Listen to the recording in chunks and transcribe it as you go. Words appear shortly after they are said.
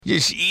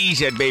Just ease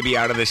that baby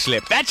out of the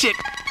slip. That's it.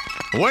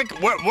 Work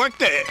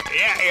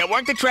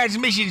the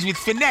transmissions with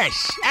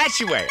finesse. That's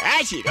the way.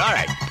 That's it. All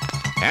right.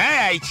 All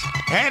right.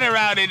 Head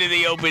around into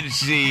the open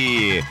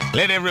sea.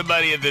 Let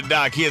everybody at the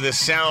dock hear the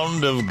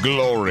sound of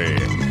glory.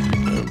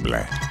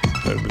 Blah,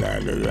 blah,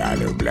 blah, blah, blah,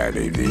 blah, blah,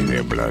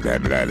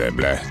 blah,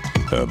 blah.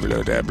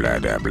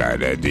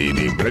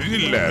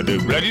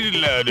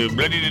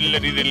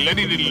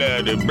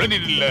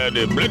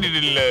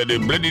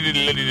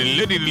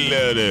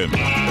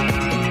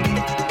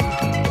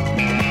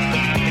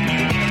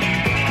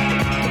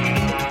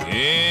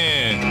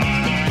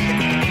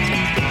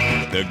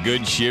 The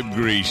good ship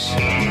Grease.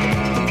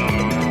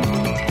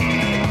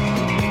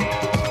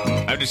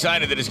 I've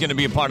decided that it's going to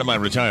be a part of my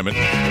retirement.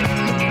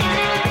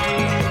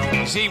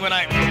 See, when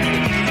I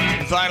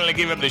finally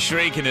give up the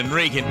shrieking and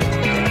reeking, when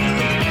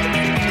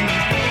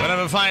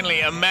I've finally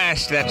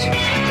amassed that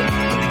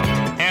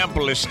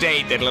ample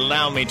estate that'll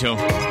allow me to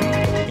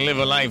live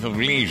a life of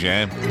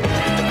leisure,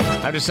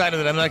 I've decided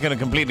that I'm not going to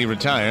completely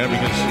retire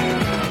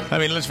because, I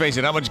mean, let's face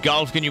it, how much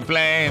golf can you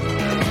play?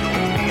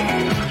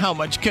 How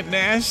much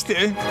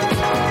canasta?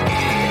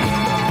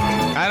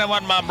 I don't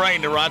want my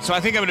brain to rot, so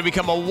I think I'm going to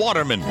become a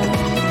waterman.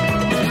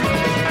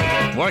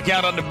 Work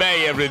out on the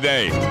bay every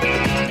day.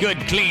 Good,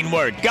 clean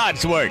work.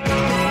 God's work.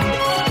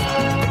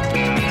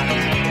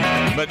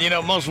 But, you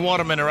know, most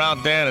watermen are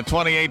out there in a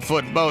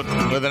 28-foot boat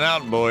with an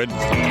outboard.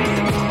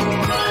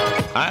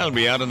 I'll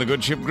be out in the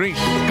good ship Grease.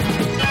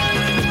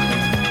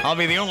 I'll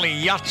be the only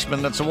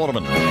yachtsman that's a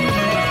waterman.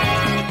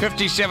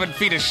 57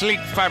 feet of sleek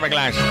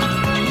fiberglass.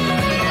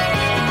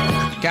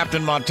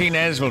 Captain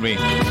Martinez will be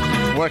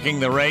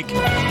working the rake,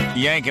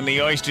 yanking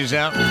the oysters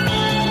out.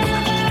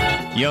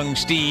 Young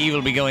Steve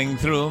will be going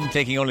through them,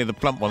 taking only the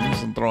plump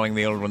ones and throwing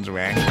the old ones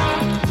away.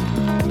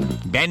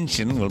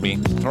 Benson will be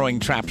throwing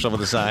traps over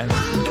the side.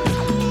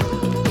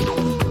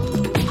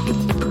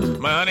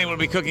 My honey will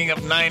be cooking up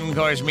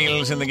 9-course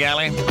meals in the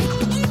galley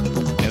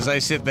as I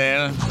sit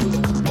there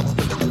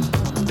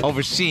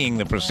overseeing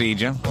the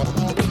procedure.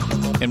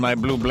 In my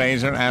blue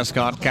blazer,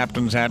 ascot,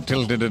 captain's hat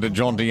tilted at a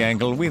jaunty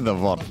ankle with a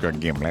vodka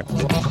gimlet.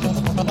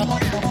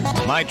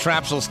 My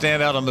traps will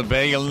stand out on the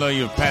bay. You'll know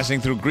you're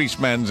passing through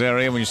Greaseman's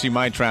area when you see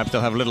my traps.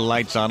 They'll have little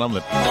lights on them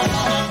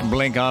that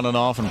blink on and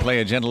off and play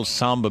a gentle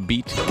samba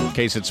beat. In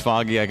case it's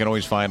foggy, I can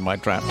always find my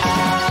trap.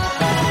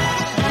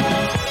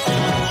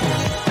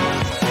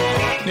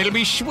 It'll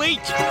be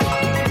sweet.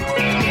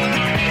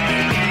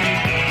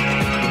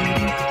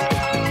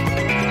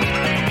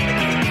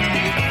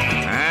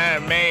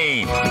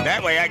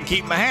 That way I can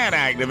keep my hand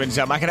active and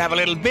something. I can have a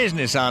little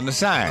business on the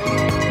side.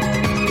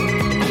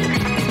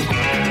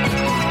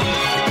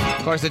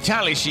 Of course, the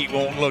tally sheet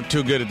won't look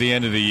too good at the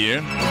end of the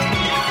year.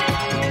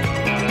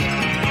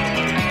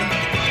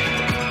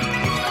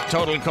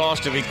 Total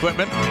cost of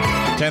equipment,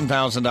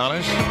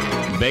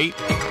 $10,000. Bait,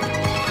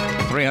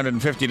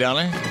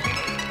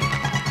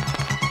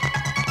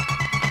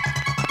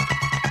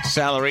 $350.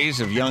 Salaries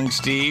of young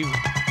Steve,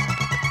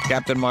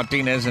 Captain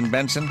Martinez and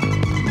Benson,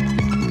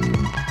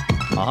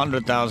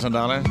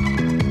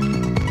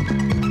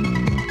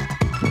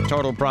 $100,000.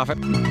 Total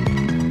profit,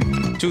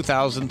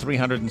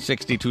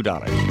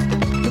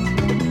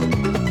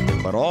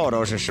 $2,362. But oh,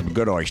 those are some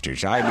good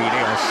oysters. I mean, they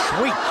are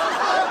sweet.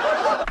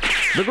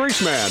 The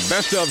Greaseman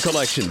Best of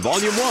Collection,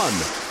 Volume 1,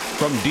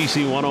 from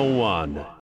DC 101.